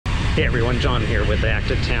Hey everyone, John here with the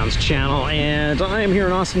Active Towns channel, and I am here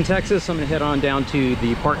in Austin, Texas. I'm gonna head on down to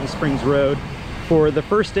the Barton Springs Road for the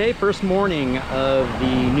first morning of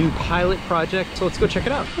the new pilot project. So let's go check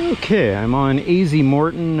it out. Okay, I'm on AZ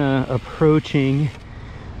Morton, approaching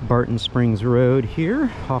Barton Springs Road here.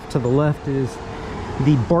 Off to the left is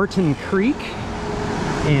the Barton Creek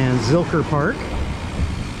and Zilker Park.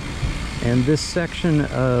 And this section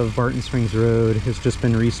of Barton Springs Road has just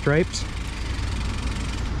been restriped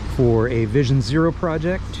for a Vision Zero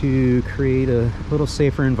project to create a little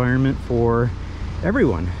safer environment for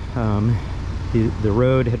everyone. The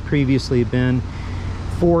road had previously been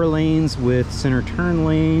 4 lanes with center turn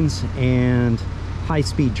lanes and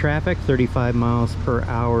high-speed traffic, 35 miles per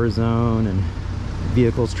hour zone, and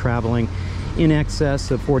vehicles traveling in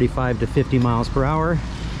excess of 45 to 50 miles per hour.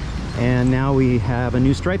 And now we have a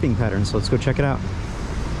new striping pattern, so let's go check it out.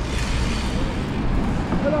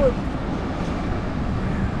 Hello.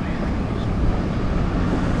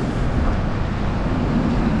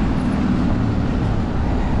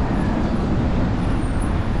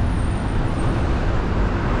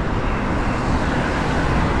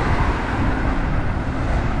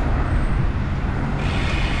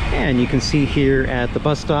 And you can see here at the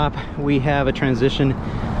bus stop, we have a transition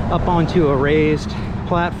up onto a raised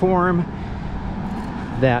platform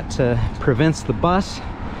that prevents the bus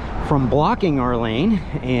from blocking our lane,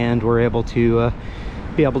 and we're able to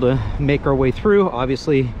make our way through.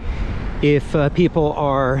 Obviously, if people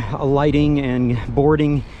are alighting and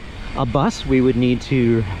boarding a bus, we would need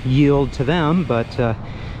to yield to them, but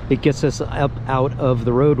it gets us up out of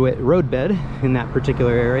the roadbed in that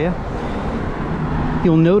particular area.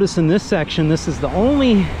 You'll notice in this section, this is the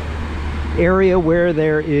only area where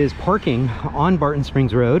there is parking on Barton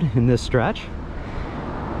Springs Road in this stretch.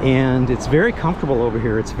 And it's very comfortable over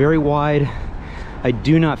here. It's very wide. I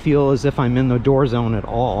do not feel as if I'm in the door zone at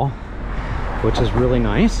all, which is really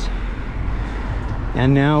nice.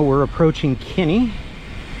 And now we're approaching Kinney.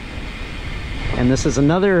 And this is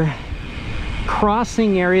another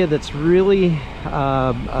crossing area that's really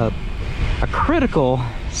a critical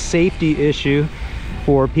safety issue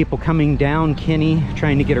for people coming down Kinney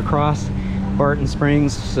trying to get across Barton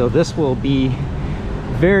Springs. So this will be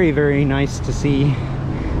very, very nice to see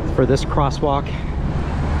for this crosswalk.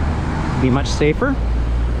 Be much safer.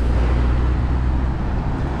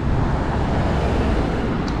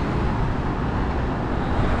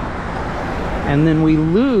 And then we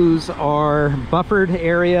lose our buffered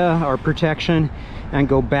area, our protection, and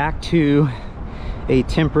go back to a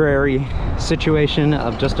temporary situation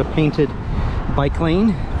of just a painted bike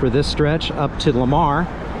lane for this stretch up to Lamar.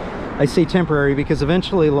 I say temporary because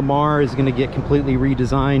eventually Lamar is going to get completely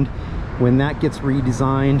redesigned. When that gets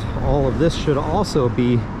redesigned, all of this should also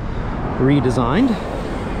be redesigned.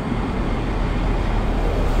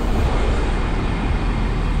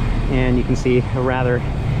 And you can see a rather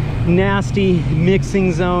nasty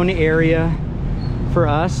mixing zone area for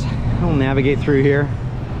us. We'll navigate through here.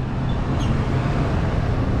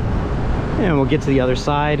 And we'll get to the other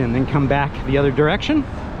side and then come back the other direction.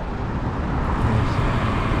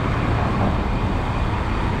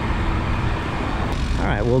 All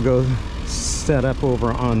right, we'll go set up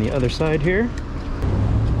over on the other side here.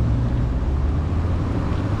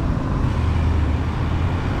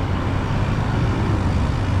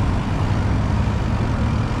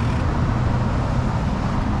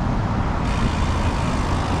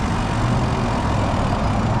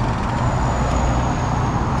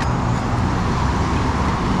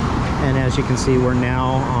 As you can see, we're now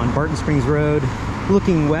on Barton Springs Road,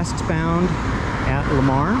 looking westbound at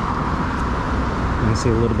Lamar. You can see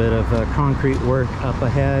a little bit of concrete work up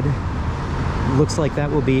ahead. Looks like that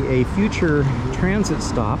will be a future transit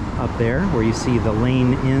stop up there, where you see the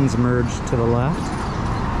lane ends merge to the left.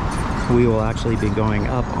 We will actually be going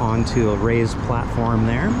up onto a raised platform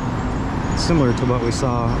there, similar to what we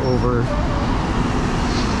saw over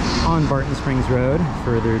on Barton Springs Road,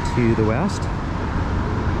 further to the west.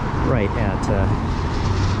 Right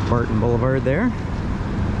at Barton Boulevard there.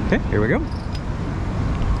 Okay, here we go.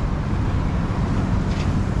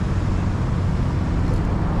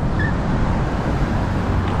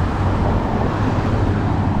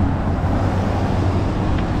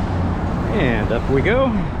 And up we go.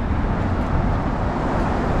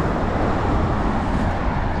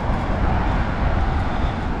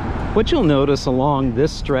 What you'll notice along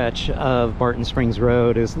this stretch of Barton Springs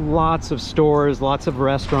Road is lots of stores, lots of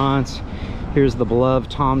restaurants. Here's the beloved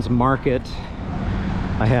Tom's Market.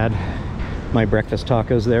 I had my breakfast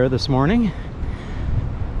tacos there this morning.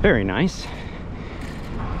 Very nice.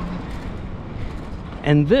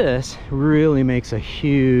 And this really makes a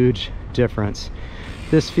huge difference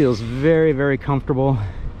This feels very, very comfortable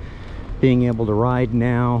being able to ride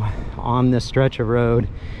now on this stretch of road.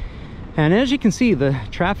 And as you can see, the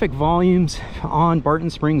traffic volumes on Barton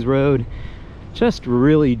Springs Road just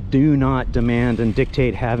really do not demand and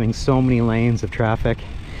dictate having so many lanes of traffic.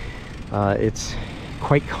 It's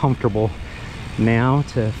quite comfortable now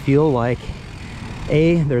to feel like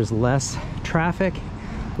there's less traffic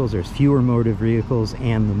because there's fewer motor vehicles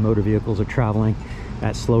and the motor vehicles are traveling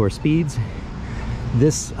at slower speeds.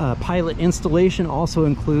 This pilot installation also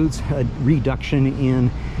includes a reduction in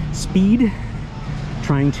speed,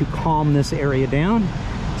 trying to calm this area down.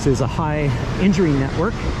 This is a high injury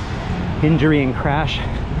network, injury and crash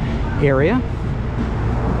area.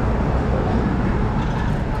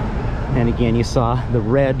 And again, you saw the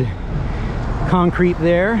red concrete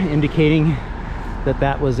there indicating that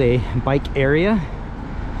that was a bike area.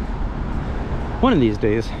 One of these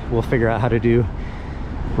days we'll figure out how to do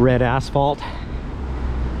red asphalt,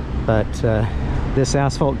 but this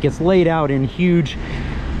asphalt gets laid out in huge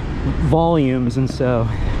volumes, and so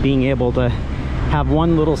being able to have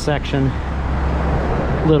one little section,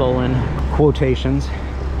 little in quotations,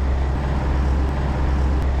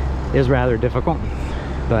 is rather difficult,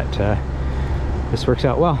 but this works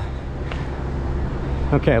out well.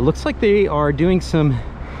 Okay, it looks like they are doing some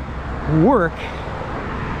work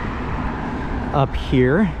up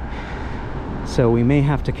here, so we may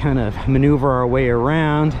have to kind of maneuver our way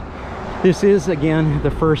around. This is, again,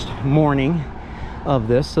 the first morning of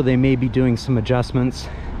this, so they may be doing some adjustments,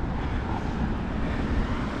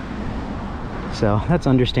 so that's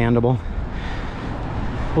understandable.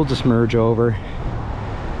 We'll just merge over.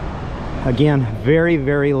 Again, very,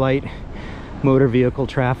 very light motor vehicle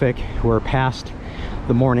traffic. We're past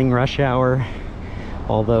the morning rush hour,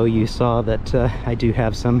 although you saw that I do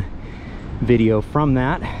have some video from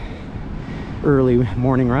that early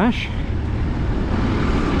morning rush.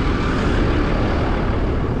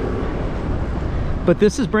 But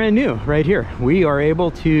this is brand new right here. We are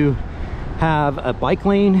able to have a bike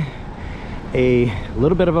lane, a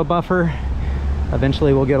little bit of a buffer.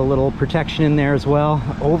 Eventually we'll get a little protection in there as well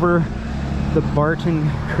over the Barton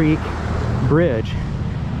Creek Bridge.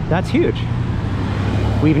 That's huge.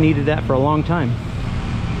 We've needed that for a long time.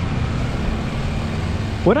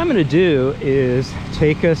 What I'm going to do is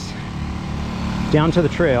take us down to the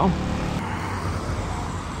trail.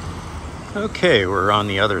 Okay, we're on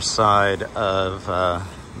the other side of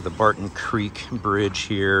the Barton Creek Bridge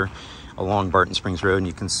here along Barton Springs Road, and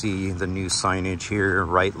you can see the new signage here,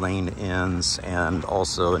 right lane ends, and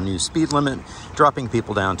also a new speed limit dropping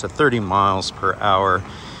people down to 30 miles per hour.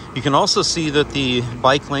 You can also see that the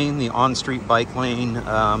bike lane, the on-street bike lane,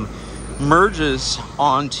 merges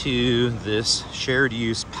onto this shared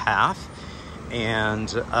use path. And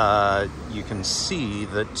you can see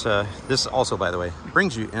that this also, by the way,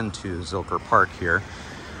 brings you into Zilker Park here.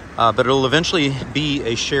 But it'll eventually be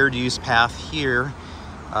a shared use path here,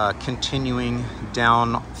 continuing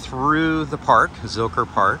down through the park, Zilker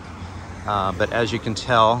Park. But as you can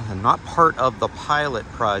tell, and not part of the pilot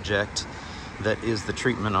project that is the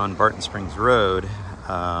treatment on Barton Springs Road,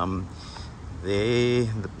 the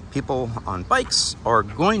people on bikes are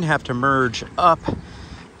going to have to merge up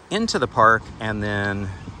into the park and then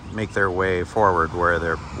make their way forward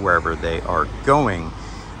wherever they are going.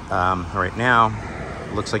 Right now,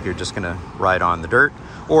 it looks like you're just gonna ride on the dirt,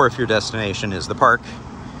 or if your destination is the park,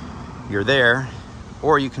 you're there,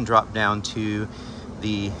 or you can drop down to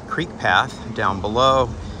the creek path down below.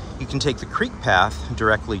 You can take the creek path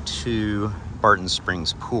directly to Barton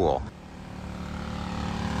Springs Pool.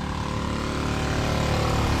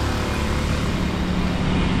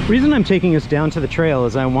 The reason I'm taking us down to the trail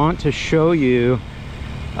is I want to show you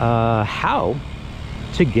how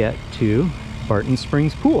to get to Barton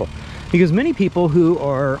Springs Pool, because many people who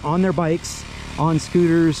are on their bikes, on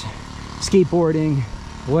scooters, skateboarding,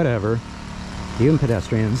 whatever, even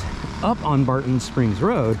pedestrians, up on Barton Springs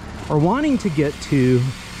Road are wanting to get to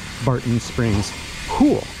Barton Springs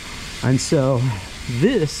Pool. And so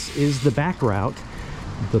this is the back route,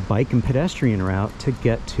 the bike and pedestrian route, to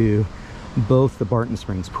get to both the Barton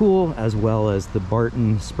Springs Pool as well as the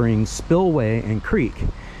Barton Springs Spillway and Creek.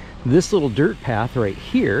 This little dirt path right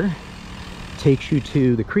here takes you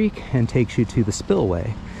to the creek and takes you to the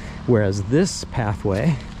spillway, whereas this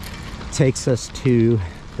pathway takes us to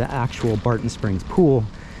the actual Barton Springs Pool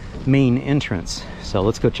main entrance. So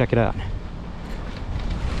let's go check it out.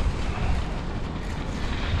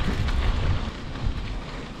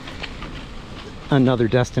 Another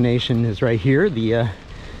destination is right here, the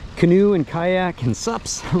canoe and kayak and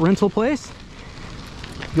sups rental place.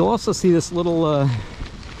 You'll also see this little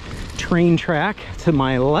train track to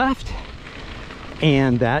my left,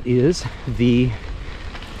 And that is the,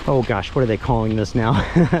 oh gosh, what are they calling this now?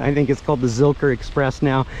 I think it's called the Zilker Express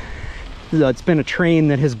now. It's been a train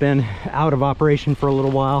that has been out of operation for a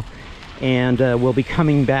little while, and will be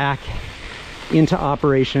coming back into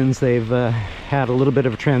operations. They've had a little bit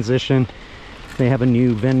of a transition. They have a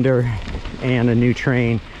new vendor and a new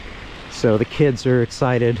train, so the kids are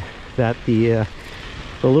excited that the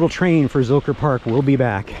little train for Zilker Park will be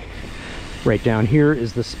back. Right down here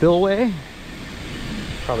is the spillway.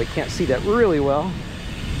 Probably can't see that really well.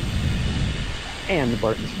 And the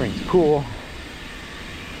Barton Springs Pool.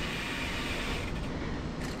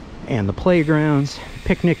 And the playgrounds,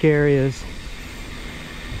 picnic areas.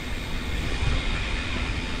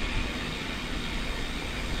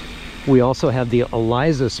 We also have the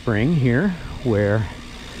Eliza Spring here, where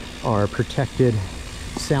our protected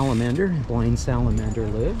salamander, blind salamander,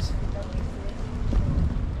 lives.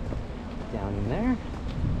 Down in there.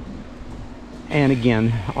 And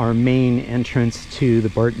again, our main entrance to the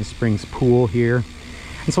Barton Springs Pool here.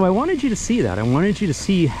 And so I wanted you to see that. I wanted you to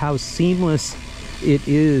see how seamless it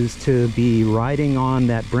is to be riding on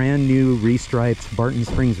that brand new restriped Barton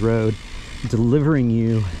Springs Road, delivering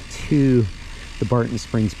you to the Barton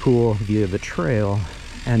Springs Pool via the trail,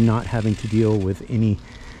 and not having to deal with any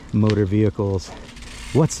motor vehicles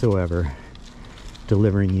whatsoever,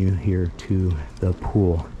 delivering you here to the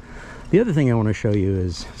pool. The other thing I want to show you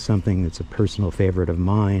is something that's a personal favorite of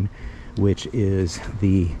mine, which is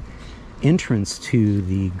the entrance to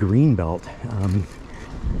the greenbelt.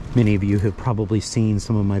 Many of you have probably seen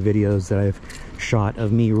some of my videos that I've shot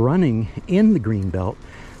of me running in the greenbelt.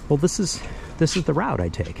 Well, this is the route I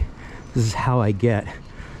take. This is how I get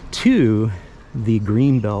to the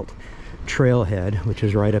greenbelt trailhead, which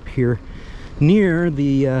is right up here near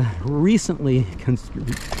the recently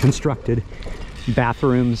constructed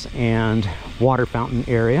bathrooms and water fountain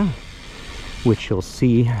area, which you'll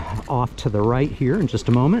see off to the right here in just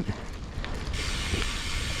a moment.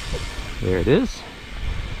 There it is,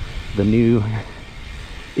 the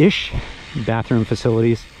new-ish bathroom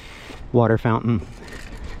facilities, water fountain,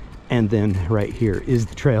 and then right here is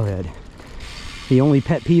the trailhead. The only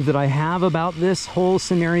pet peeve that I have about this whole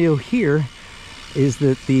scenario here is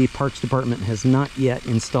that the Parks Department has not yet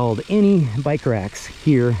installed any bike racks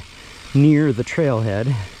here near the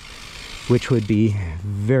trailhead, which would be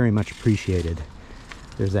very much appreciated.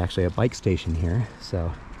 There's actually a bike station here,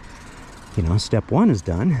 so you know, step one is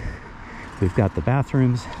done. We've got the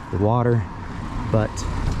bathrooms, the water, but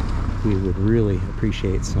we would really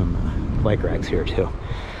appreciate some bike racks here too.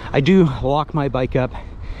 I do walk my bike up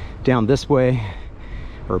down this way,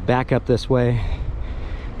 or back up this way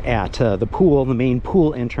at the pool, the main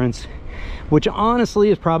pool entrance, which honestly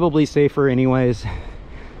is probably safer anyways.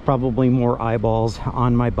 Probably more eyeballs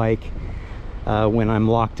on my bike when I'm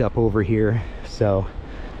locked up over here, so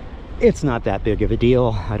it's not that big of a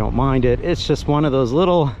deal. I don't mind it. It's just one of those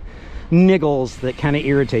little niggles that kind of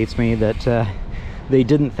irritates me, that they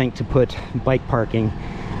didn't think to put bike parking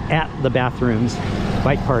at the bathrooms,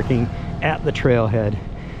 bike parking at the trailhead.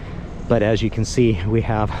 But as you can see, we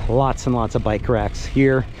have lots and lots of bike racks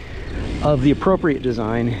here of the appropriate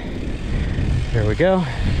design. There we go.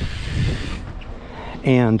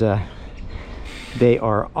 And they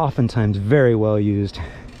are oftentimes very well used.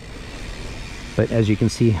 But as you can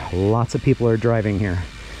see, lots of people are driving here,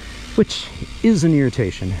 which is an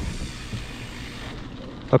irritation.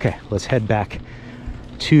 Okay, let's head back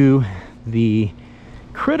to the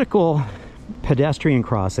critical pedestrian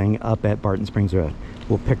crossing up at Barton Springs Road.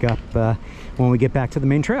 We'll pick up when we get back to the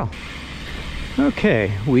main trail.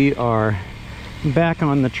 Okay, we are back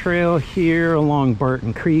on the trail here along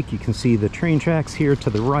Barton Creek. You can see the train tracks here to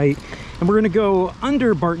the right, and we're going to go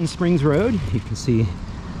under Barton Springs Road. You can see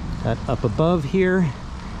that up above here.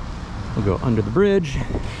 We'll go under the bridge,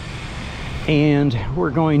 and we're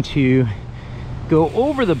going to go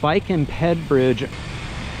over the bike and ped bridge,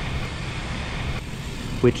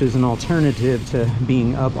 which is an alternative to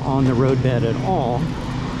being up on the roadbed at all.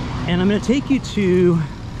 And I'm going to take you to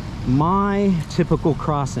my typical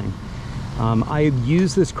crossing. I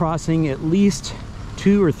use this crossing at least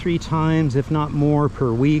 2 or 3 times, if not more,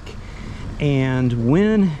 per week. And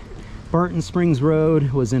when Barton Springs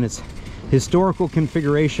Road was in its historical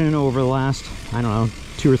configuration over the last, I don't know,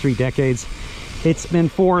 2 or 3 decades, it's been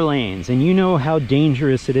 4 lanes. And you know how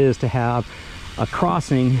dangerous it is to have a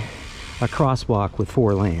crossing, a crosswalk with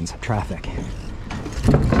 4 lanes of traffic.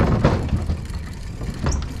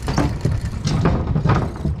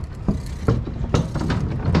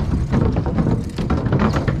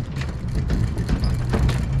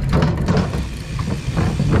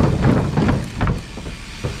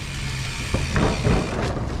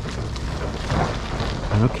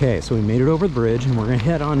 Okay, so we made it over the bridge and we're gonna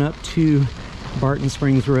head on up to Barton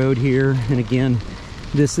Springs Road here. And again,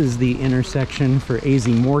 this is the intersection for AZ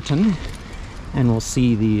Morton. And we'll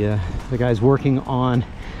see the guys working on,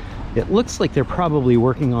 it looks like they're probably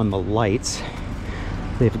working on the lights.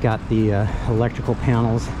 They've got the electrical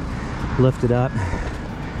panels lifted up,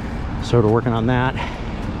 sort of working on that.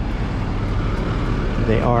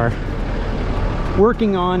 They are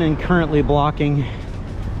working on and currently blocking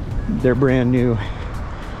their brand new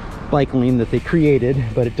bike lane that they created,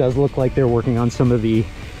 but it does look like they're working on some of the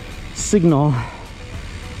signal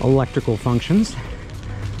electrical functions.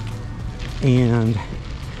 And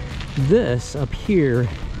this up here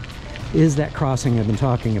is that crossing I've been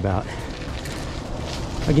talking about.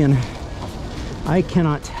 Again, I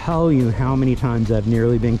cannot tell you how many times I've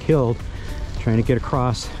nearly been killed trying to get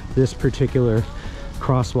across this particular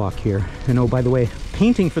crosswalk here. And oh, by the way,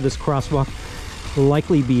 painting for this crosswalk will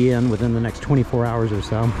likely be in within the next 24 hours or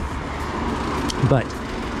so. But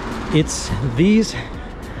it's, these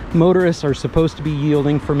motorists are supposed to be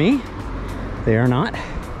yielding for me. They are not.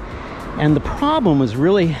 And the problem was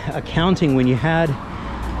really accounting when you had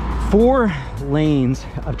 4 lanes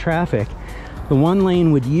of traffic. The one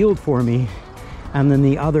lane would yield for me and then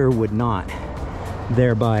the other would not,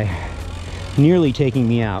 thereby nearly taking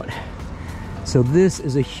me out. So this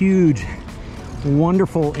is a huge,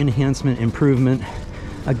 wonderful enhancement, improvement.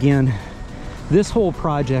 Again, this whole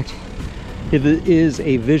project is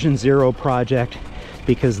a Vision Zero project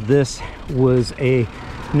because this was a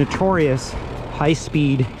notorious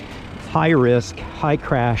high-speed, high-risk,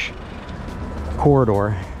 high-crash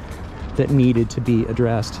corridor that needed to be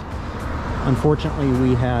addressed. Unfortunately,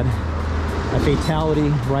 we had a fatality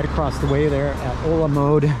right across the way there at Holla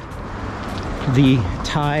Mode, the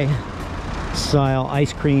Thai-style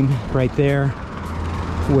ice cream right there,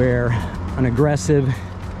 where an aggressive,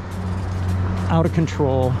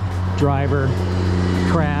 out-of-control driver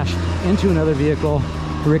crashed into another vehicle,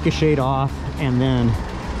 ricocheted off, and then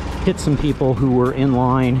hit some people who were in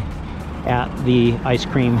line at the ice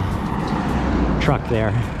cream truck there.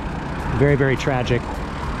 Very, very tragic.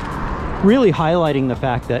 Really highlighting the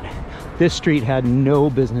fact that this street had no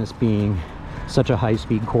business being such a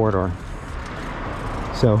high-speed corridor.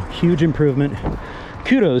 So, huge improvement.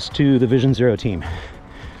 Kudos to the Vision Zero team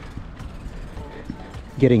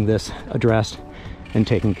getting this addressed and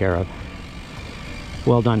taken care of.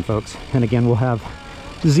 Well done, folks. And again, we'll have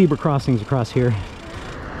zebra crossings across here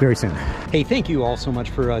very soon. Hey, thank you all so much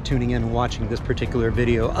for tuning in and watching this particular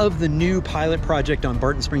video of the new pilot project on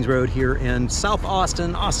Barton Springs Road here in South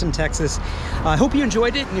Austin, Texas. I hope you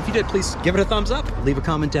enjoyed it, and if you did, please give it a thumbs up, leave a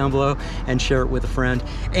comment down below, and share it with a friend.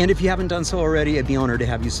 And if you haven't done so already, I'd be honored to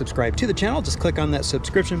have you subscribe to the channel. Just click on that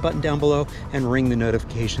subscription button down below and ring the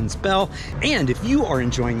notifications bell. And if you are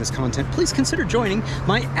enjoying this content, please consider joining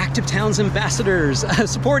my Active Towns ambassadors,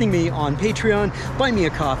 supporting me on Patreon, buy me a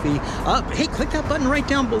coffee. Hey, click that button right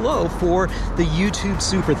down below for the YouTube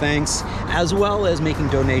super thanks, as well as making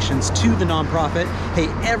donations to the nonprofit. Hey,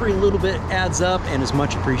 every little bit adds up and is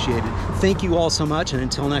much appreciated. Thank you all so much, and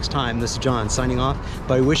until next time, this is John signing off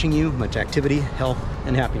by wishing you much activity, health,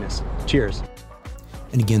 and happiness. Cheers.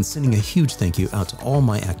 And again, sending a huge thank you out to all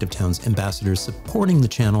my Active Towns ambassadors supporting the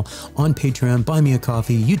channel on Patreon, Buy Me a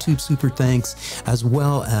Coffee, YouTube Super Thanks, as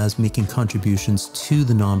well as making contributions to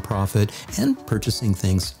the nonprofit and purchasing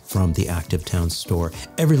things from the Active Towns store.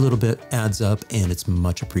 Every little bit adds up and it's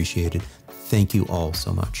much appreciated. Thank you all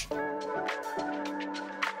so much.